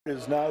It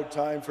is now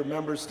time for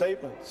member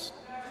statements.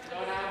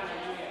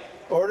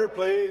 Order,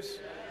 please.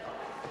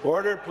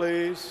 Order,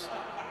 please.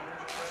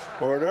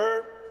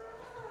 Order.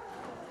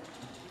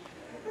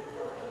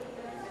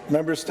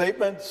 Member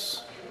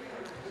statements.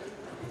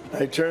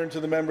 I turn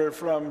to the member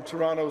from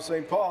Toronto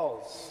St.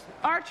 Paul's.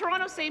 Our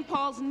Toronto St.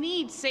 Paul's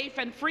needs safe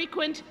and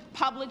frequent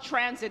public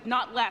transit,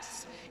 not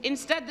less.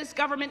 Instead, this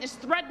government is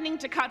threatening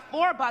to cut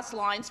 4 bus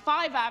lines,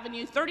 5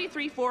 Avenue,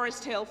 33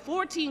 Forest Hill,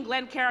 14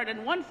 Glencairn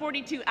and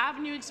 142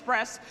 Avenue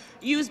Express,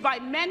 used by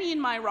many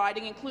in my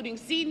riding, including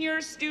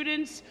seniors,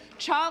 students,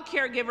 child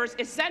caregivers,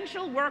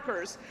 essential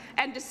workers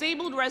and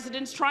disabled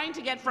residents trying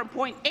to get from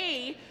point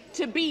A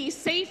to B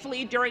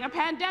safely during a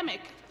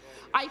pandemic.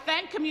 I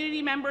thank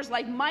community members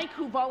like Mike,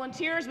 who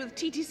volunteers with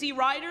TTC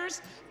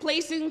riders,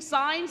 placing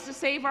signs to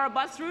save our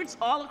bus routes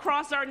all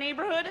across our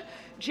neighbourhood,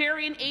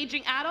 Jerry, an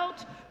aging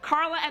adult,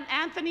 Carla and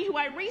Anthony, who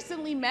I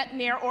recently met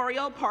near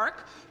Oriole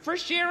Park, for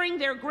sharing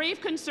their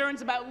grave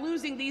concerns about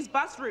losing these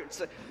bus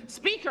routes.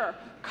 Speaker,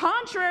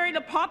 contrary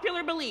to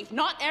popular belief,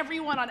 not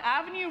everyone on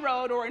Avenue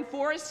Road or in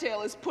Forest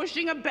Hill is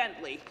pushing a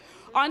Bentley.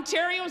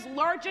 Ontario's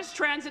largest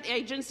transit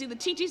agency, the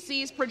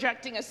TTC, is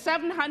projecting a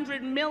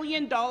 $700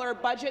 million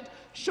budget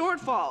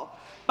shortfall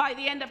by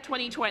the end of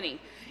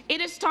 2020. It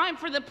is time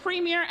for the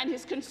Premier and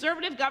his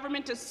Conservative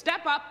government to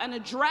step up and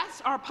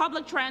address our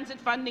public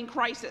transit funding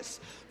crisis.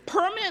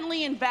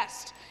 Permanently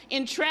invest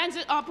in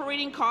transit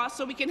operating costs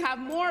so we can have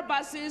more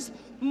buses,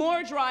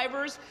 more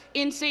drivers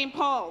in St.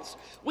 Paul's.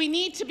 We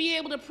need to be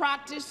able to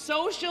practice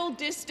social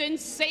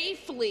distance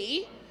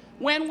safely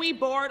when we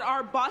board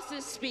our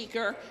buses,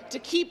 Speaker, to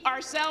keep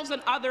ourselves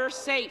and others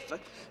safe.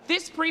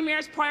 This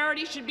Premier's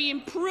priority should be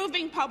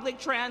improving public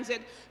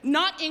transit,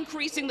 not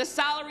increasing the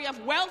salary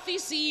of wealthy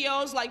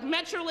CEOs like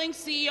Metrolink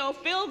CEO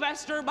Phil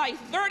Vester by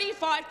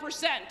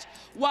 35%,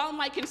 while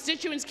my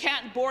constituents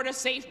can't board a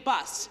safe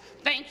bus.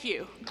 Thank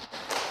you.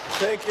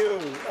 Thank you.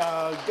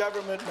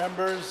 Government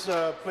members,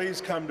 please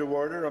come to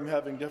order. I'm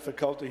having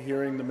difficulty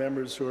hearing the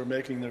members who are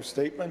making their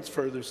statements.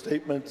 Further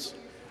statements.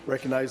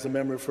 Recognize the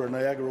member for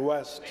Niagara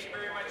West. Thank you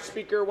very much,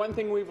 Speaker. One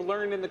thing we've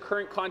learned in the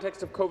current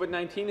context of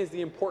COVID-19 is the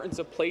importance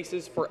of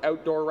places for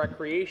outdoor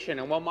recreation.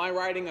 And while my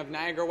riding of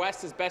Niagara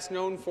West is best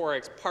known for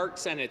its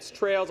parks and its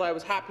trails, I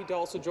was happy to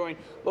also join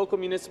local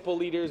municipal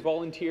leaders,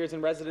 volunteers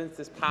and residents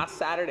this past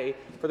Saturday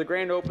for the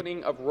grand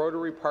opening of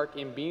Rotary Park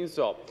in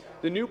Beamsville.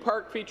 The new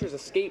park features a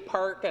skate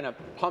park and a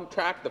pump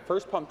track, the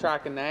first pump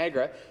track in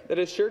Niagara, that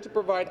is sure to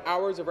provide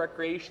hours of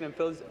recreation and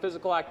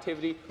physical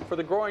activity for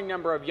the growing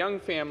number of young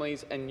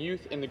families and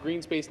youth in the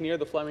green space near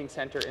the Fleming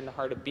Centre in the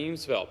heart of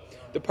Beamsville.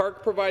 The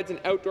park provides an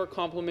outdoor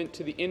complement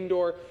to the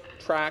indoor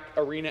track,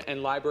 arena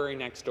and library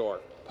next door.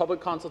 Public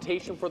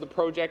consultation for the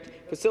project,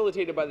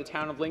 facilitated by the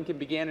Town of Lincoln,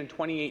 began in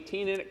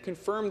 2018, and it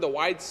confirmed the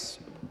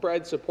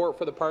widespread support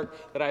for the park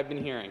that I've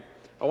been hearing.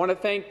 I want to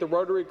thank the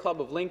Rotary Club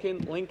of Lincoln,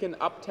 Lincoln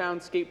Uptown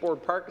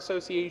Skateboard Park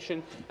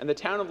Association, and the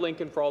Town of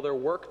Lincoln for all their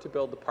work to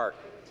build the park.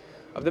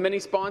 Of the many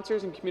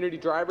sponsors and community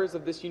drivers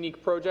of this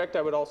unique project,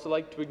 I would also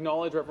like to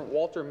acknowledge Reverend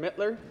Walter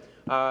Mittler,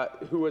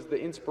 who was the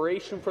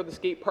inspiration for the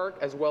skate park,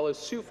 as well as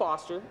Sue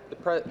Foster,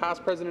 the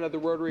past president of the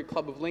Rotary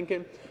Club of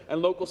Lincoln,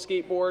 and local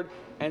skateboard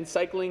and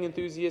cycling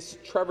enthusiasts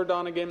Trevor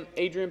Donegan,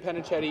 Adrian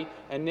Penichetti,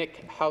 and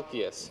Nick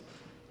Halkias.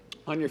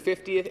 On your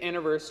 50th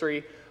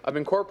anniversary of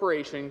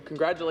incorporation,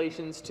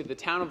 congratulations to the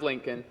Town of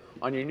Lincoln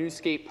on your new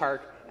skate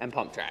park and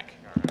pump track.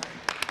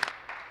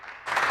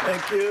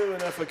 Thank you.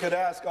 And if I could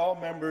ask all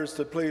members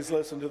to please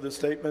listen to the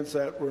statements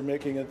that we're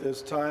making at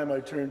this time, I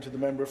turn to the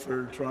member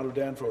for Toronto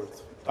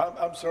Danforth.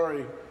 I'm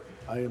sorry.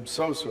 I am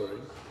so sorry.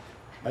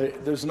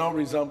 There's no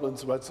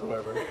resemblance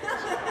whatsoever.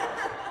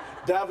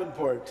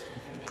 Davenport.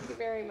 Thank you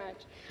very much.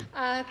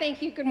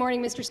 Thank you. Good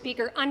morning, Mr.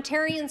 Speaker.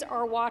 Ontarians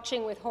are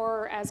watching with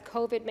horror as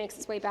COVID makes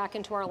its way back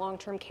into our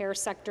long-term care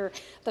sector.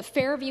 The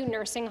Fairview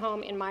Nursing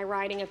Home in my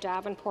riding of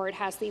Davenport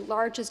has the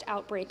largest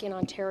outbreak in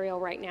Ontario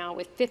right now,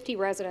 with 50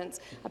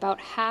 residents, about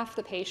half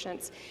the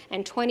patients,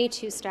 and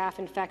 22 staff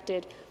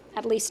infected.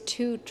 At least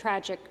 2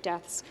 tragic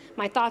deaths.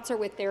 My thoughts are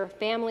with their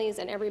families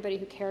and everybody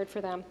who cared for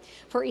them.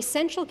 For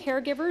essential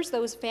caregivers,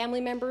 those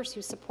family members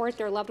who support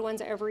their loved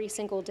ones every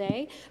single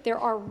day, there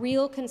are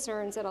real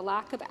concerns that a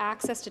lack of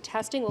access to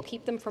testing will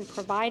keep them from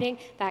providing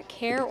that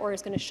care or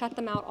is going to shut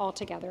them out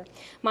altogether.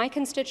 My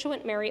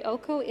constituent, Mary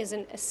Oko, is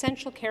an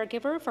essential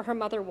caregiver for her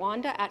mother,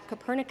 Wanda, at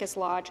Copernicus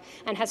Lodge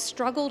and has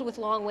struggled with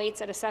long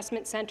waits at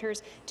assessment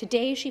centres.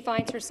 Today, she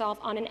finds herself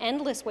on an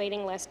endless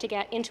waiting list to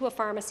get into a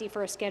pharmacy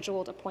for a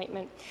scheduled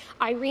appointment.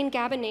 Irene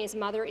Gabonet's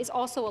mother is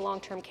also a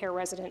long-term care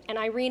resident, and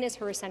Irene is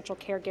her essential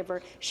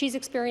caregiver. She's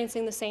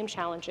experiencing the same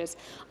challenges.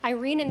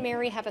 Irene and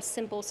Mary have a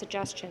simple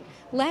suggestion.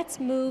 Let's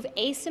move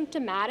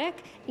asymptomatic,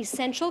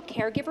 essential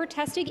caregiver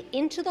testing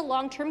into the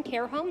long-term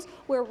care homes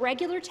where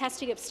regular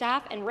testing of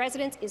staff and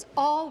residents is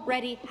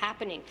already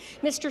happening.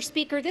 Mr.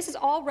 Speaker, this is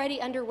already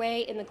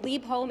underway in the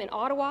Glebe home in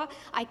Ottawa.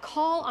 I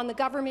call on the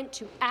government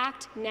to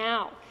act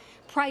now.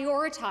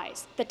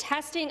 prioritize the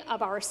testing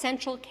of our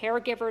essential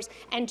caregivers,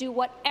 and do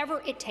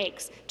whatever it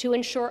takes to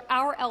ensure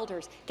our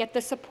elders get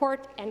the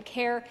support and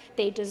care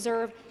they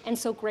deserve and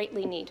so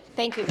greatly need.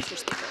 Thank you, Mr.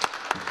 Speaker.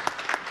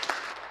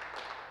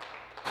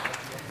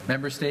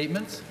 Member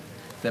statements.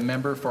 The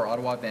member for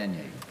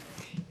Ottawa-Vanier.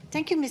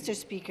 Thank you, Mr.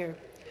 Speaker.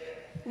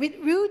 With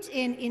roots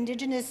in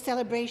Indigenous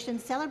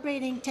celebrations,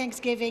 celebrating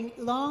Thanksgiving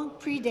long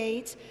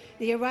predates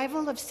the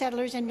arrival of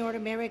settlers in North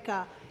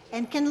America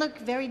and can look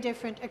very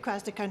different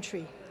across the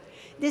country.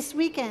 This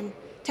weekend,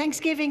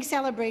 Thanksgiving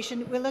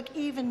celebration will look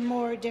even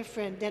more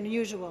different than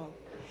usual.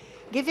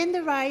 Given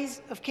the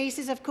rise of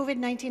cases of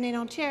COVID-19 in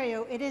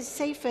Ontario, it is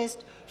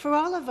safest for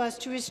all of us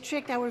to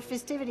restrict our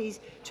festivities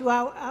to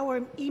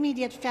our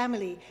immediate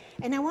family.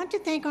 And I want to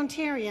thank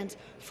Ontarians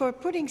for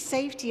putting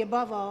safety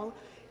above all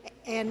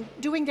and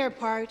doing their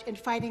part in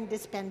fighting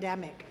this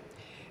pandemic.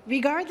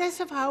 Regardless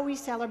of how we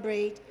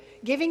celebrate,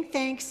 giving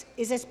thanks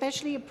is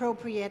especially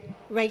appropriate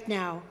right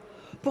now.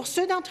 Pour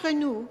ceux d'entre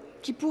nous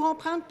qui pourront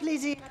prendre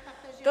plaisir à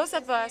partager those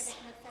of us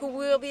who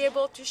will be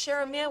able to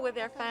share a meal with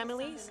their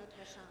families,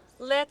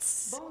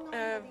 let's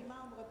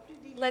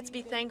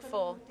be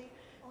thankful.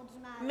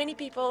 Many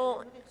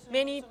people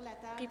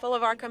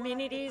of our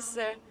communities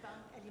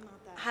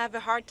have a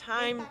hard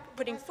time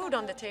putting food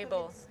on the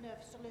table.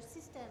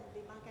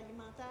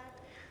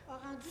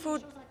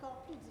 Food,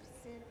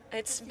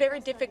 it's very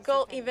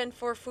difficult even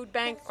for food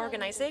bank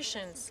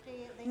organizations.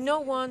 No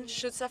one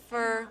should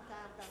suffer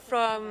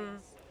from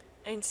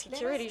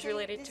insecurities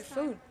related to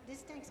food.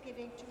 This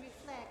Thanksgiving to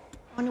reflect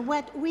on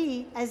what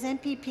we as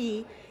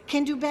MPP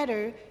can do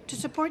better to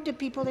support the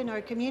people in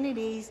our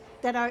communities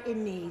that are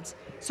in need.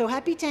 So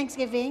happy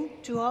Thanksgiving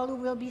to all who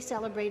will be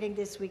celebrating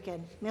this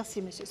weekend.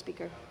 Merci, Mr.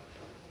 Speaker.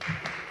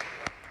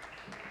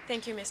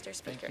 Thank you, Mr.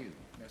 Speaker. Thank you.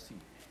 Merci.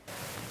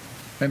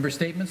 Member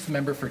statements. The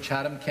member for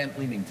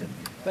Chatham-Kent-Leamington.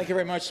 Thank you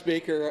very much,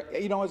 Speaker.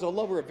 You know, as a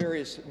lover of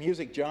various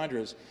music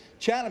genres,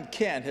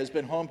 Chatham-Kent has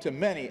been home to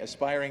many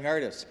aspiring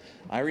artists.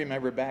 I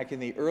remember back in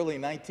the early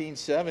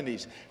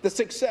 1970s, the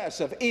success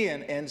of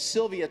Ian and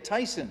Sylvia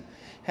Tyson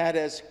had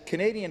as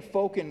Canadian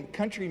folk and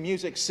country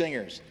music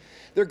singers.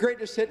 Their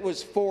greatest hit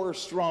was Four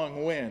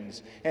Strong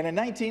Winds, and in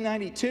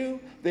 1992,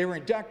 they were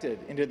inducted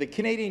into the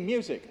Canadian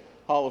Music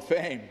Hall of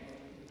Fame.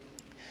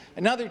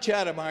 Another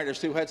Chatham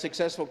artist who had a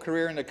successful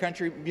career in the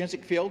country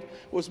music field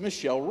was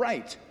Michelle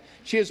Wright.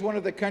 She is one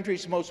of the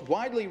country's most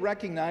widely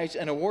recognized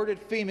and awarded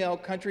female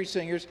country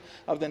singers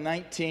of the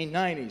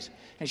 1990s,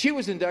 and she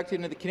was inducted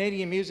into the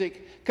Canadian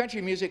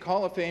Country Music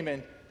Hall of Fame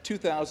in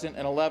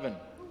 2011.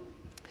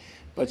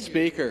 But,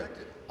 Speaker,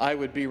 I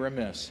would be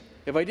remiss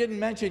if I didn't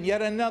mention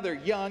yet another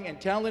young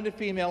and talented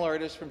female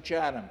artist from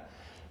Chatham.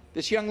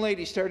 This young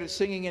lady started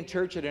singing in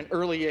church at an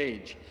early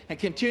age and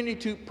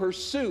continued to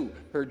pursue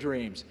her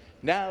dreams.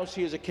 Now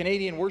she is a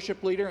Canadian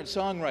worship leader and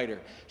songwriter.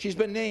 She's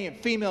been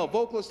named Female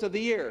Vocalist of the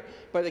Year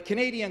by the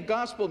Canadian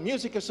Gospel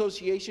Music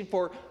Association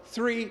for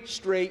 3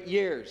 straight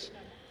years.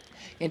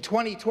 In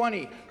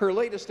 2020, her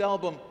latest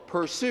album,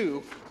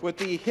 Pursue, with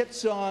the hit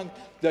song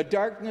The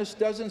Darkness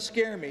Doesn't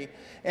Scare Me,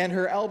 and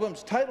her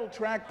album's title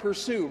track,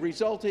 Pursue,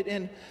 resulted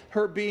in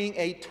her being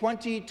a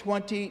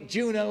 2020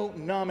 Juno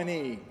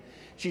nominee.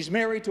 She's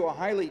married to a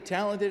highly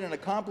talented and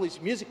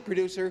accomplished music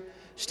producer,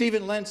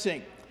 Stephen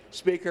Lensing.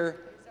 Speaker,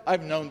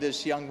 I've known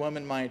this young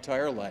woman my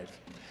entire life.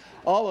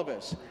 All of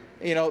us,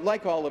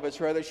 like all of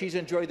us, rather, she's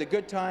enjoyed the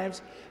good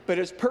times, but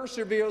has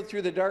persevered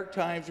through the dark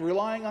times,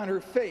 relying on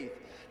her faith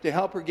to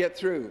help her get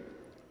through.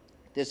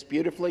 This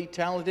beautifully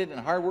talented and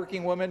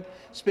hardworking woman,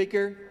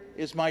 Speaker,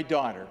 is my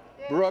daughter,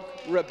 Brooke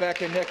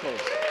Rebecca Nicholls.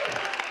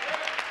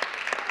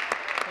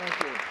 Thank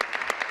you.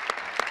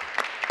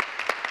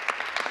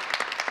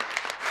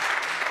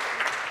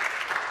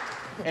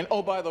 And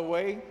oh, by the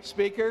way,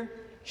 Speaker,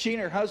 she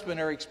and her husband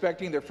are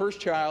expecting their first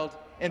child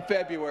in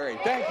February.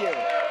 Thank you.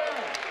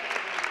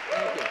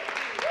 Thank you.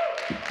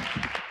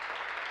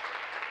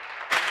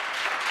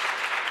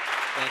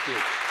 Thank you.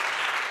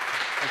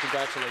 And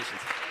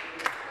congratulations.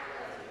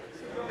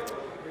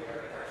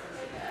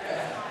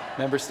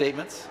 Member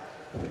statements.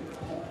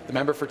 The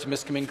member for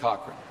Timiskaming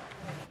Cochrane.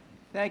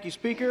 Thank you,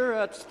 Speaker.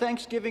 It's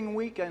Thanksgiving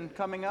weekend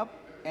coming up,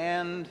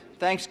 and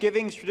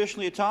Thanksgiving is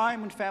traditionally a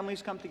time when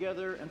families come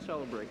together and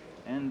celebrate.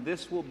 And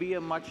this will be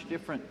a much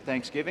different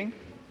Thanksgiving.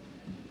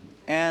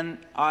 And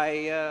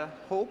I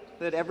hope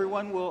that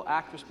everyone will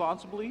act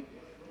responsibly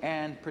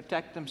and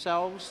protect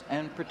themselves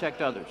and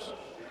protect others.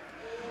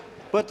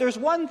 But there's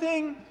one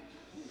thing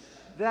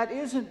that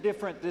isn't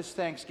different this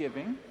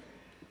Thanksgiving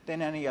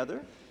than any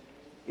other,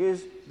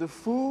 is the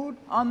food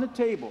on the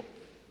table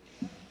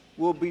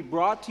will be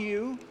brought to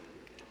you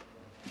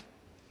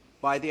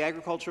by the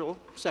agricultural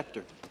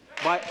sector,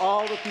 by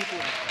all the people.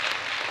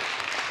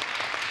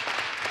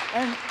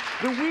 And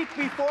the week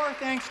before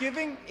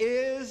Thanksgiving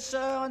is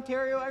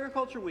Ontario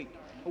Agriculture Week,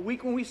 a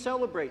week when we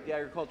celebrate the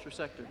agriculture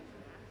sector.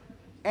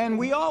 And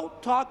we all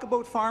talk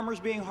about farmers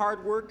being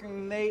hardworking,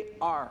 and they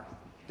are.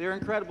 They're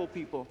incredible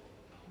people.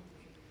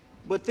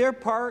 But they're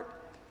part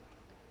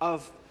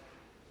of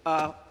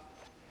a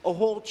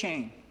whole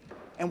chain.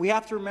 and we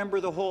have to remember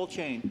the whole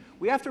chain.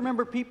 We have to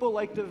remember people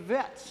like the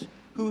vets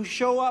who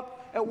show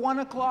up at 1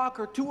 o'clock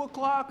or 2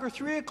 o'clock or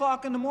 3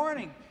 o'clock in the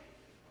morning.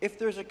 If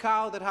there's a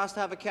cow that has to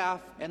have a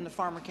calf and the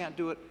farmer can't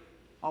do it,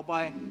 I'll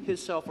buy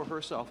himself or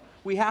herself.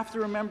 We have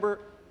to remember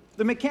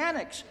the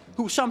mechanics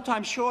who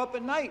sometimes show up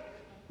at night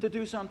to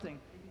do something.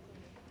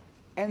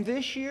 And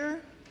this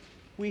year,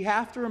 we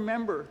have to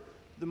remember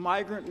the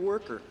migrant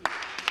worker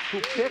who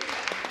picked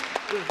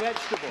the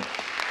vegetable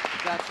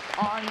that's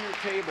on your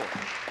table.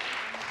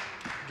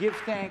 Give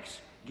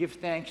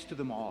thanks to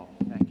them all.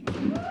 Thank you.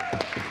 Thank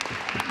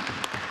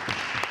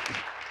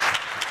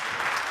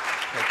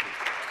you.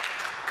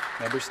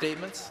 Member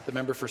statements. The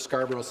member for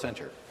Scarborough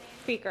Centre.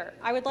 Speaker,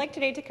 I would like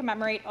today to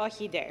commemorate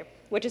Ohi Day,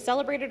 which is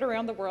celebrated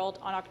around the world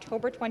on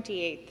October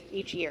 28th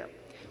each year.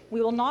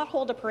 We will not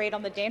hold a parade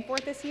on the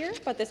Danforth this year,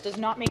 but this does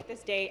not make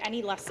this day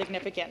any less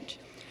significant.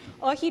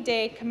 Ohi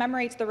Day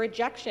commemorates the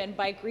rejection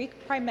by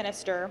Greek Prime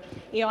Minister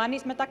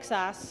Ioannis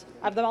Metaxas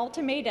of the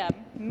ultimatum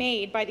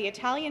made by the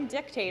Italian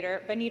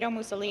dictator Benito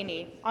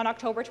Mussolini on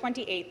October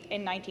 28th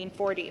in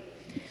 1940.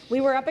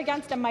 We were up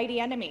against a mighty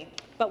enemy,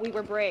 but we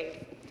were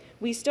brave.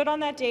 We stood on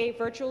that day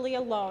virtually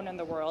alone in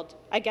the world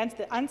against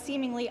the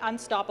unseemingly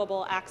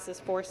unstoppable Axis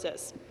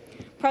forces.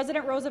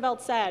 President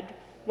Roosevelt said,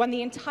 when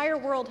the entire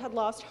world had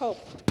lost hope,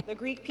 the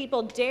Greek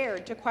people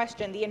dared to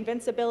question the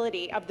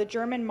invincibility of the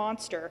German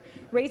monster,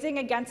 raising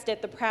against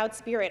it the proud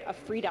spirit of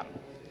freedom.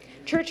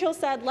 Churchill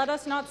said, let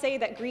us not say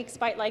that Greeks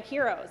fight like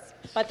heroes,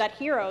 but that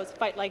heroes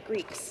fight like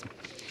Greeks.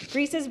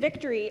 Greece's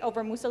victory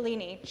over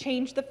Mussolini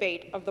changed the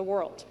fate of the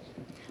world.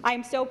 I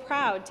am so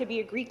proud to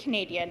be a Greek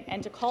Canadian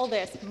and to call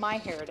this my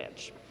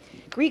heritage.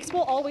 Greeks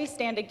will always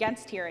stand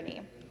against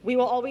tyranny. We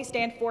will always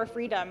stand for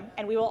freedom,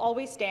 and we will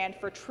always stand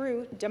for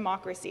true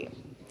democracy.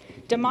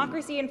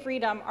 Democracy and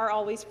freedom are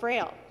always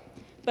frail,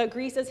 but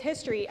Greece's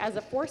history as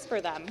a force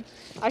for them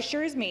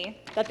assures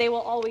me that they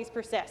will always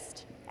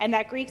persist, and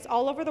that Greeks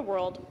all over the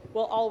world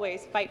will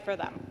always fight for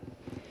them.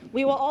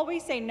 We will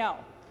always say no,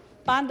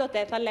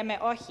 pandote θα λέμε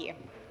όχι,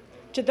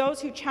 to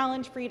those who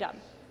challenge freedom.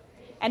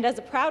 And as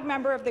a proud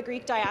member of the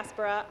Greek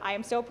diaspora, I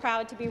am so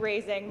proud to be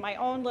raising my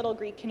own little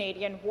Greek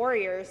Canadian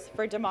warriors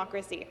for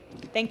democracy.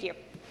 Thank you.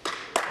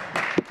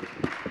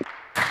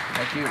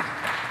 Thank you.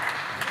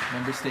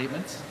 Member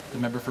statements. The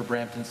member for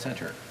Brampton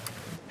Centre.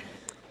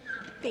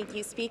 Thank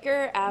you,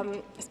 Speaker.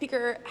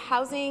 Speaker,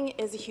 housing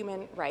is a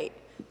human right,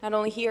 not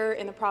only here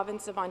in the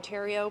province of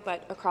Ontario,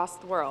 but across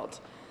the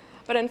world.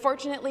 But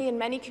unfortunately, in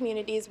many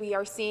communities, we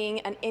are seeing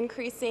an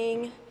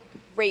increasing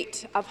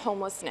rate of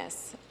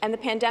homelessness, and the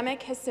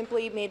pandemic has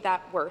simply made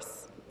that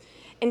worse.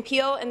 In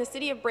Peel and the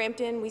city of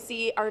Brampton, we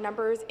see our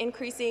numbers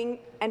increasing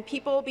and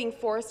people being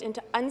forced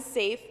into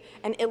unsafe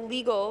and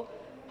illegal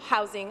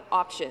housing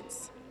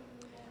options.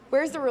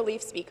 Where's the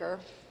relief, Speaker?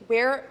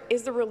 Where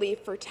is the relief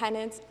for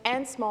tenants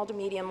and small to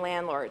medium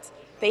landlords?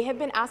 They have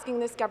been asking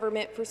this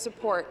government for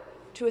support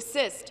to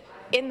assist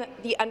in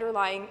the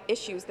underlying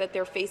issues that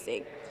they're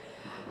facing.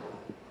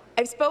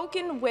 I've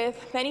spoken with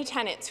many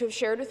tenants who have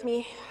shared with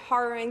me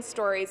harrowing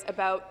stories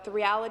about the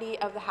reality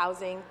of the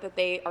housing that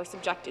they are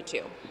subjected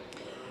to.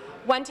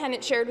 One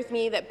tenant shared with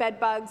me that bed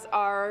bugs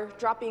are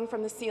dropping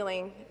from the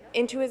ceiling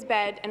into his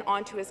bed and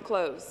onto his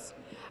clothes.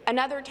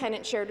 Another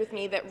tenant shared with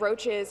me that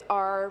roaches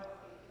are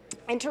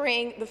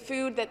entering the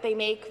food that they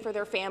make for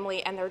their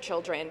family and their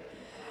children.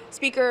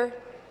 Speaker,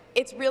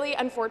 it's really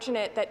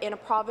unfortunate that in a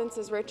province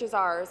as rich as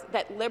ours,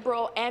 that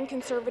Liberal and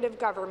Conservative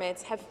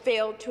governments have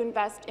failed to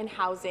invest in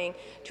housing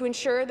to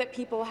ensure that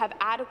people have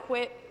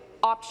adequate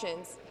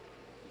options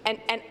and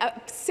a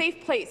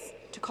safe place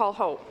to call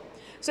home.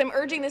 So I'm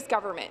urging this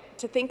government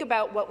to think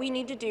about what we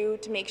need to do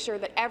to make sure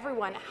that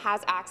everyone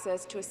has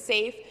access to a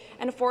safe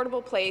and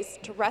affordable place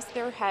to rest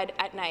their head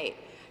at night.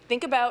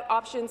 Think about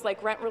options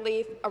like rent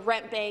relief, a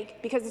rent bank,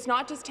 because it's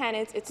not just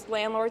tenants, it's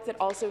landlords that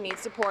also need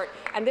support,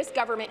 and this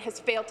government has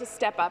failed to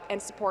step up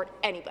and support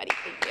anybody.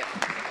 Thank you.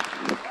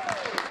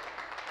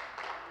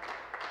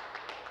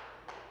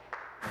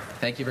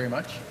 Thank you very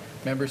much.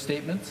 Member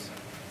statements.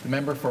 The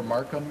member for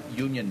Markham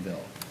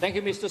Unionville. Thank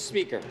you, Mr.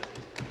 Speaker.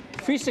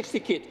 360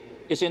 Kids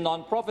is a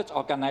non-profit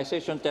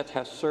organization that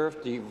has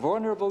served the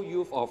vulnerable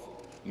youth of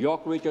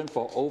York Region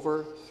for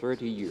over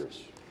 30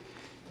 years.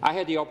 I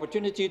had the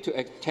opportunity to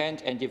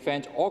attend an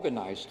event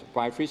organized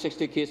by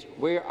 360 Kids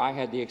where I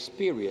had the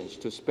experience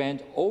to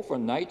spend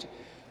overnight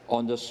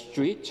on the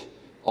street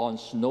on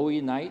snowy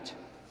night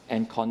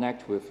and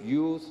connect with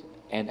youth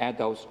and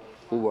adults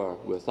who were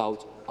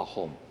without a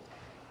home.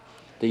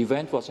 The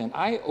event was an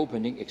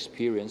eye-opening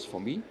experience for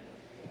me,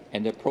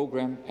 and the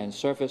program and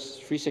service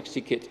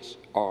 360 Kids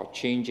are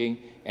changing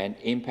and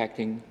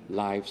impacting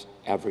lives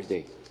every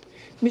day.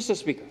 Mr.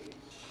 Speaker,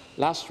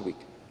 last week,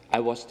 I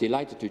was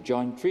delighted to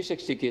join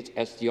 360 Kids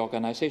as the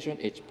organization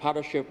is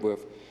partnership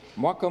with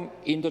Markham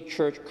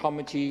Interchurch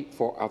Committee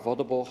for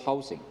Affordable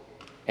Housing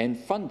and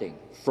funding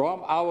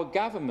from our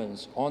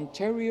government's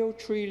Ontario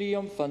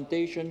Trillium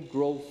Foundation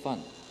Growth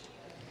Fund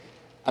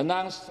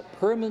announced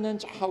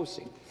permanent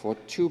housing for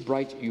 2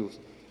 bright youth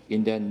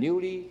in their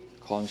newly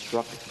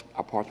constructed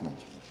apartment.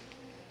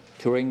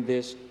 During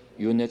this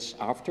units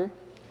after,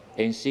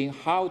 and seeing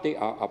how they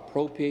are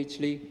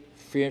appropriately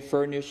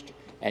furnished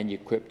and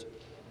equipped.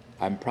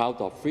 I'm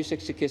proud of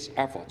 360 Kids'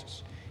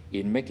 efforts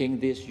in making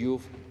these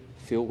youth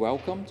feel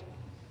welcomed,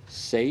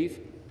 safe,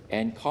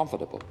 and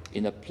comfortable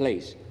in a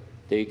place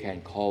they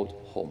can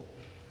call home.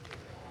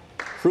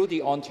 Through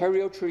the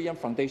Ontario Trillium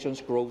Foundation's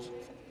Growth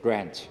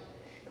Grant,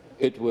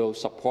 it will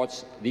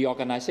support the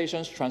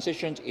organization's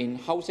Transition in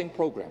Housing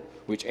program,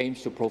 which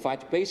aims to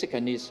provide basic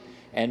needs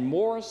and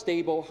more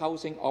stable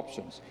housing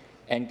options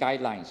and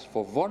guidelines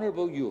for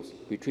vulnerable youth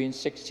between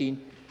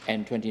 16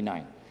 and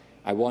 29.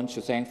 I want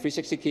to thank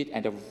 360 Kids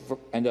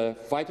and the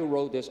vital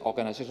role this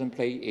organization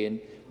plays in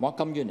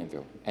Markham,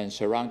 Unionville, and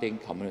surrounding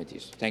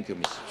communities. Thank you,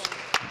 Mr.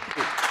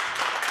 Speaker.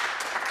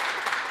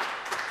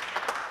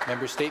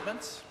 Member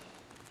statements.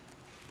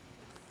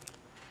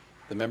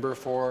 The member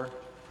for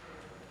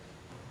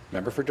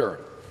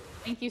Durham.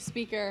 Thank you,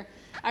 Speaker.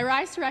 I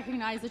rise to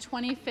recognize the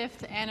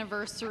 25th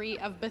anniversary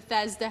of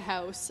Bethesda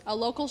House, a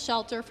local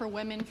shelter for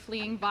women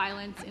fleeing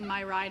violence in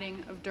my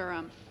riding of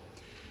Durham.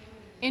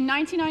 In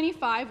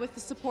 1995, with the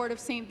support of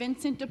St.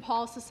 Vincent de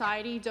Paul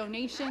Society,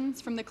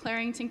 donations from the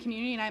Clarington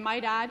community, and I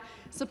might add,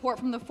 support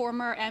from the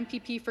former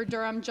MPP for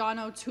Durham, John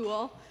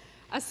O'Toole,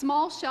 a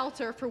small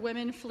shelter for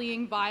women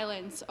fleeing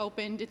violence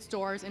opened its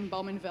doors in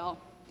Bowmanville.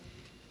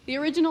 The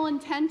original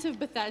intent of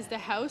Bethesda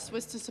House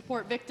was to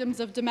support victims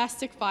of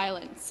domestic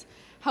violence.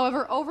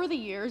 However, over the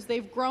years,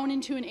 they've grown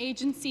into an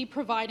agency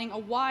providing a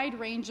wide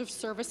range of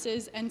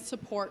services and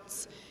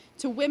supports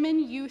to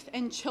women, youth,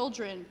 and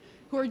children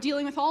who are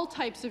dealing with all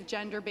types of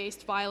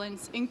gender-based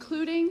violence,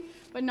 including,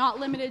 but not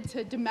limited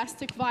to,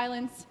 domestic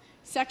violence,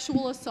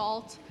 sexual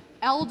assault,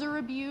 elder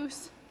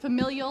abuse,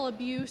 familial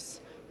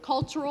abuse,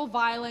 cultural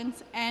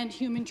violence, and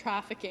human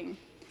trafficking.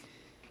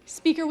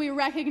 Speaker, we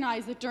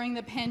recognize that during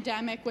the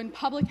pandemic, when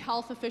public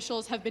health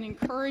officials have been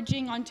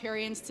encouraging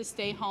Ontarians to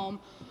stay home,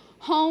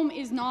 home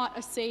is not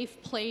a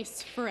safe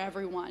place for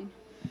everyone.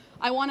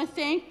 I want to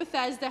thank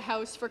Bethesda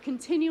House for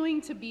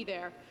continuing to be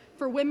there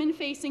for women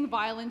facing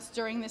violence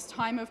during this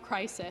time of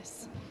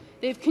crisis.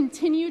 They've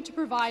continued to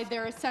provide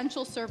their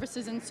essential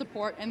services and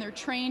support, and their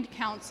trained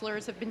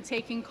counsellors have been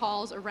taking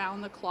calls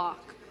around the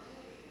clock.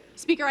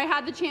 Speaker, I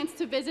had the chance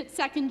to visit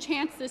Second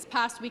Chance this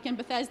past week in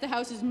Bethesda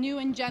House's new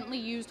and gently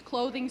used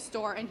clothing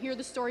store and hear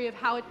the story of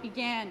how it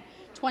began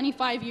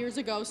 25 years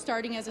ago,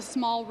 starting as a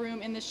small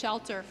room in the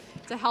shelter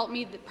to help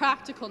meet the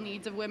practical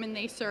needs of women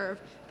they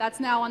serve. That's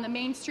now on the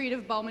main street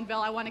of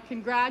Bowmanville. I want to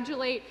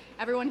congratulate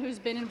everyone who's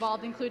been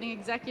involved, including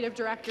Executive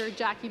Director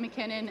Jackie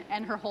McKinnon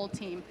and her whole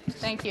team.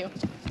 Thank you.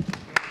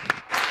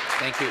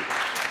 Thank you.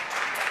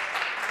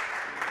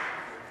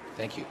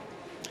 Thank you.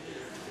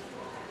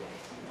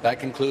 That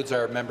concludes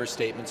our member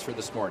statements for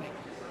this morning.